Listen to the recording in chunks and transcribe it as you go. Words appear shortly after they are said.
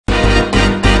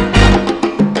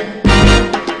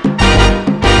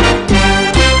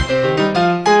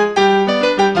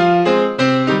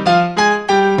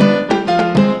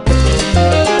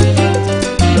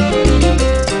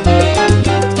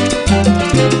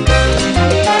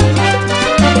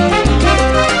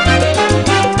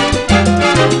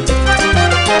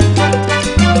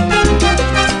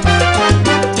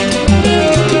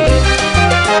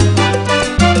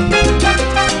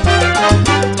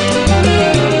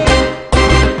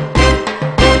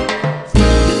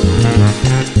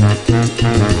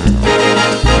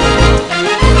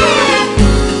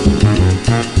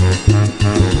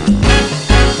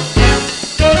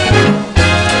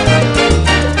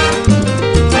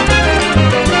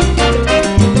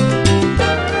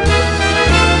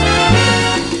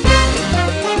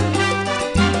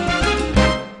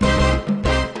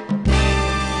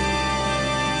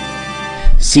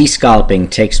Sea scalloping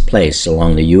takes place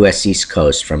along the U.S. East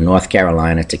Coast from North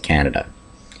Carolina to Canada.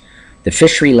 The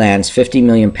fishery lands 50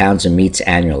 million pounds of meats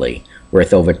annually,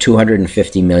 worth over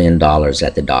 $250 million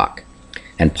at the dock,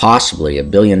 and possibly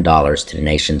 $1 billion to the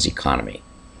nation's economy.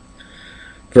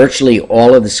 Virtually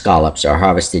all of the scallops are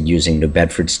harvested using New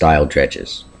Bedford-style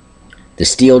dredges. The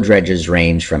steel dredges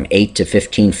range from 8 to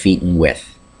 15 feet in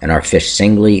width and are fished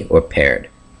singly or paired.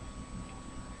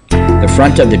 The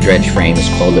front of the dredge frame is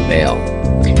called a bale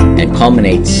and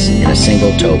culminates in a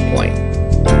single toe point.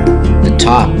 The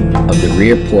top of the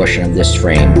rear portion of this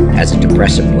frame has a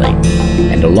depressor plate,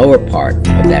 and the lower part of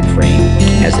that frame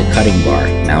has a cutting bar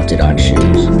mounted on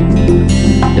shoes.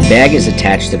 The bag is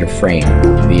attached to the frame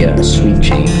via a sweep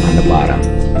chain on the bottom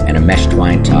and a mesh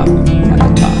twine top on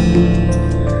the top.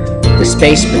 The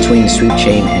space between the sweep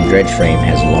chain and dredge frame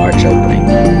has a large opening.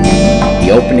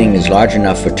 The opening is large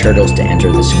enough for turtles to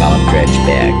enter the scallop dredge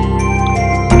bag.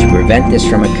 To prevent this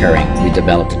from occurring, we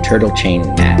developed a turtle chain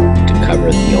mat to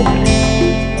cover the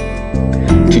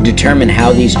opening. To determine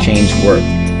how these chains work,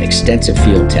 extensive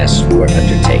field tests were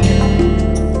undertaken.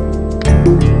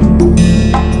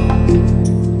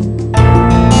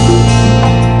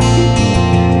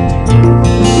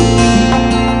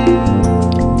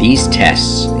 These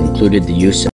tests included the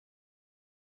use of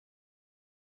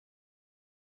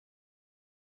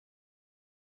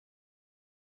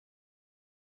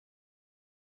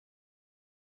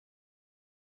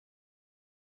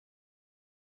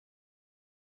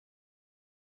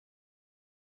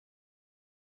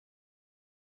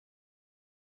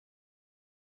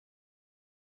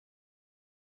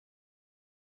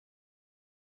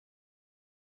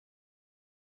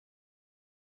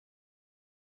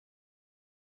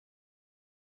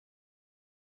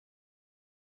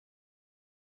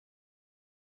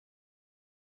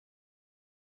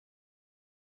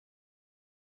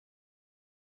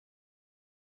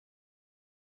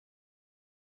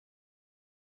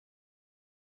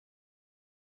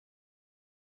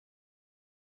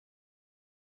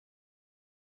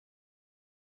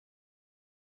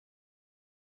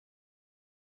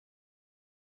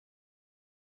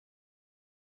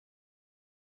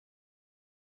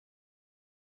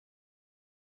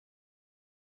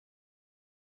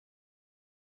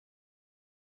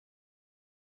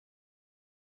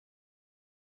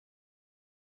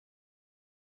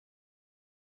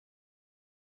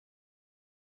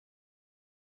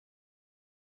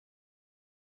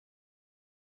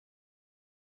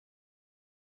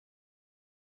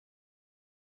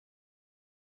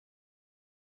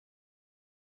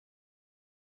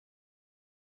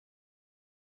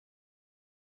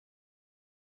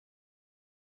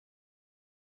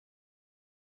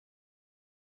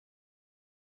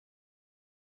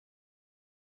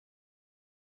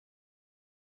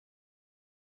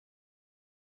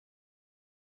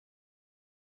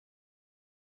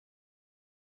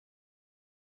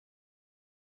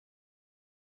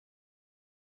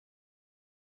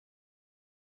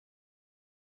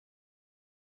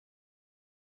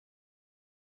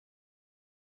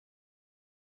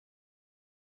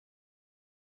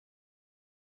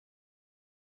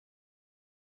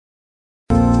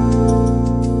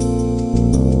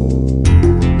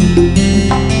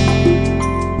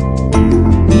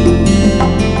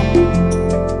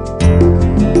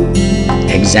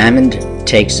examined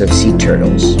takes of sea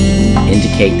turtles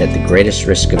indicate that the greatest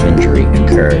risk of injury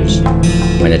occurs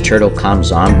when a turtle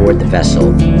comes on board the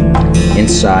vessel,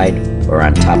 inside or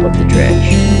on top of the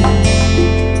dredge.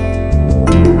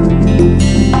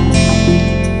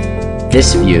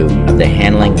 This view of the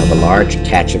handling of a large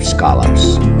catch of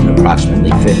scallops,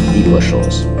 approximately 50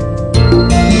 bushels,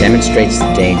 demonstrates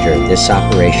the danger this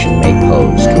operation may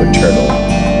pose to a turtle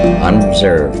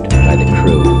unobserved by the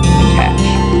crew in the catch.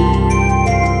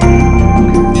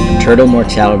 Turtle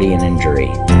mortality and injury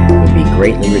would be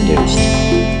greatly reduced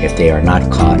if they are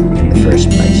not caught in the first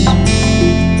place.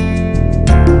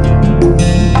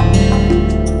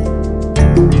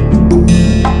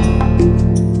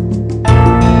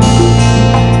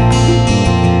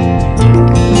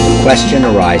 The question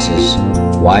arises,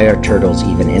 why are turtles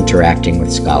even interacting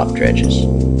with scallop dredges?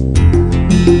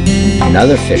 In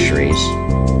other fisheries,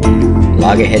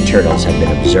 loggerhead turtles have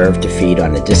been observed to feed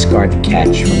on the discarded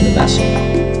catch from the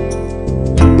vessel.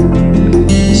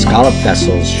 Scallop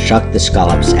vessels shuck the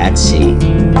scallops at sea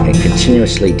and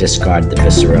continuously discard the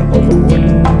viscera overboard.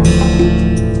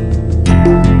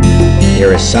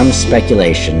 There is some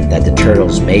speculation that the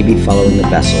turtles may be following the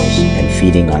vessels and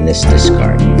feeding on this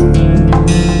discard.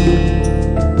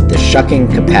 The shucking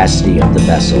capacity of the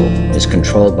vessel is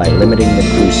controlled by limiting the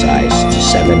crew size to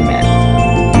 7 men.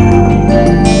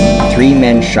 3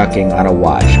 men shucking on a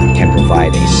watch can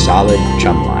provide a solid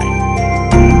chum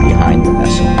line behind the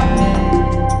vessel.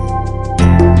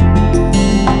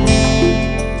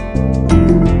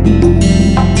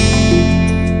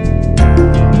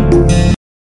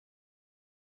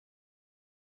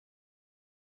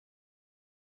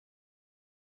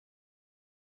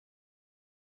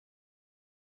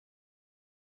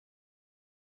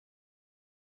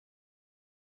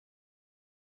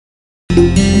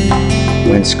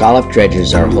 When scallop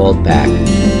dredges are hauled back,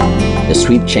 the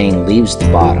sweep chain leaves the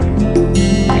bottom,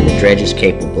 and the dredge is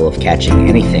capable of catching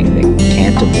anything that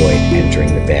can't avoid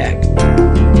entering the bag.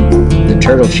 The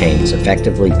turtle chains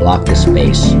effectively block the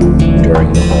space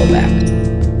during the haulback.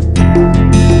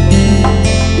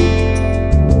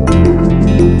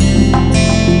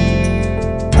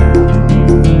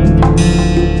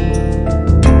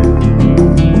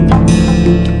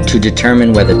 To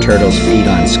determine whether turtles feed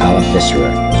on scallop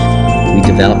viscera, we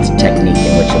developed a technique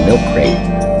in which a milk crate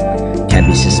can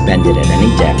be suspended at any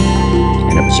depth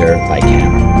and observed by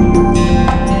camera.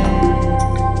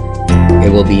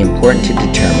 It will be important to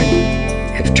determine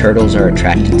if turtles are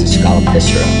attracted to scallop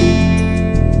viscera,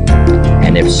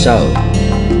 and if so,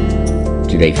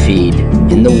 do they feed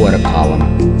in the water column or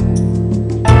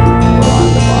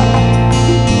on the bottom.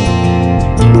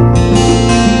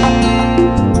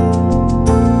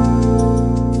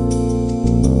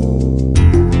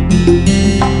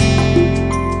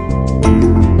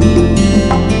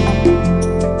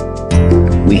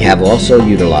 We have also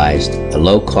utilized a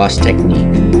low-cost technique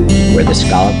where the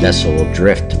scallop vessel will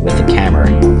drift with a camera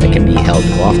that can be held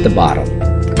off the bottom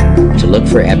to look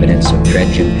for evidence of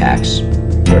dredge impacts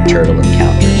or turtle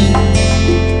encounters.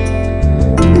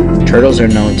 Turtles are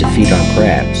known to feed on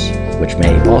crabs, which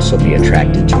may also be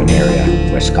attracted to an area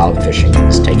where scallop fishing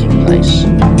is taking place.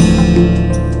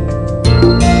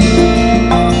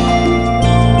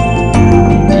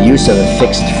 The use of a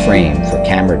fixed frame for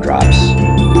camera drops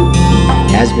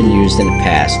has been used in the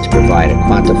past to provide a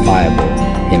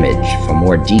quantifiable image for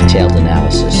more detailed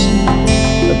analysis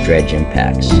of dredge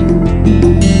impacts.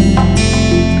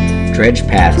 Dredge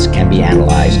paths can be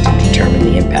analyzed to determine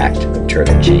the impact of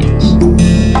turtle chains.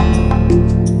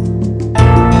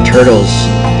 Turtles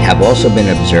have also been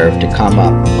observed to come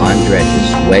up on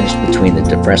dredges wedged between the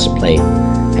depressor plate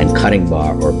and cutting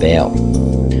bar or bail.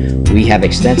 We have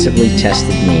extensively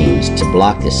tested means to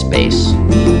block this space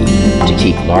to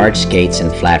keep large skates and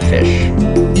flatfish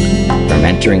from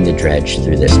entering the dredge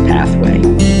through this pathway.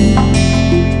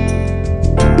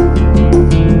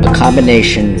 A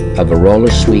combination of a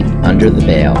roller sweep under the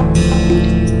bail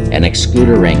and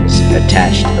excluder rings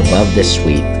attached above this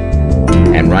sweep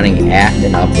and running aft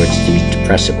and upwards to the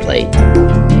depressor plate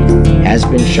has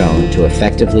been shown to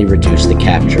effectively reduce the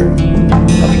capture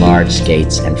of large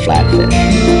skates and flatfish.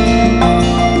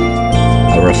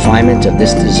 A refinement of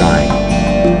this design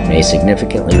may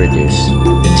significantly reduce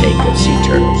the take of sea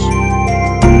turtles.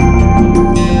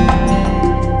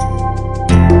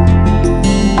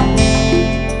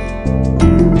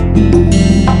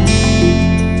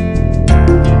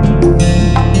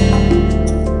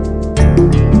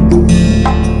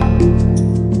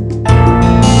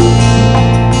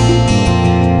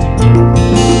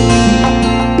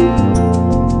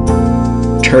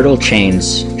 Turtle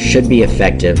chains should be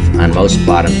effective on most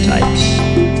bottom types,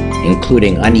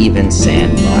 including uneven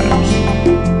sand bottoms.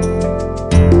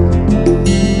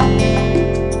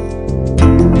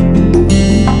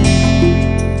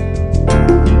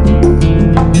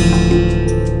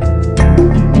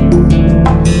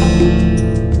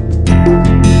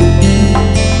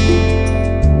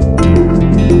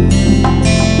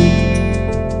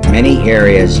 Many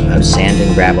areas of sand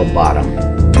and gravel bottom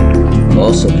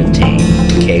also contain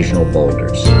occasional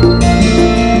boulders.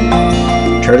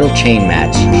 Turtle chain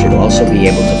mats should also be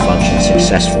able to function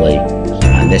successfully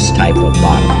on this type of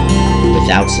bottom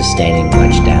without sustaining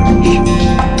much damage,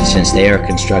 since they are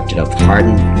constructed of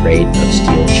hardened grade of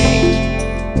steel chain.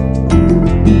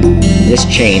 This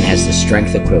chain has the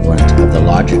strength equivalent of the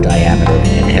larger diameter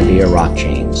and heavier rock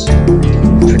chains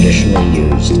traditionally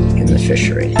used in the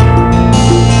fishery.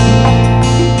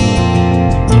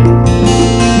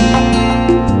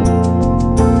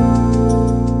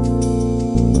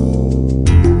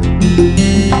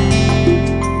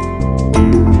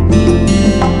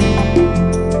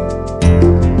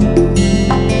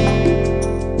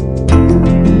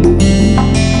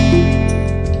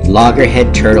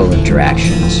 Loggerhead turtle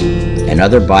interactions and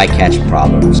other bycatch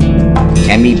problems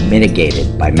can be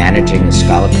mitigated by managing the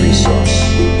scallop resource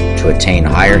to attain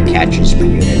higher catches per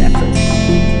unit effort.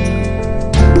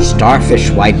 Starfish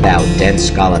wipe out dense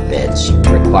scallop beds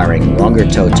requiring longer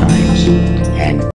tow times and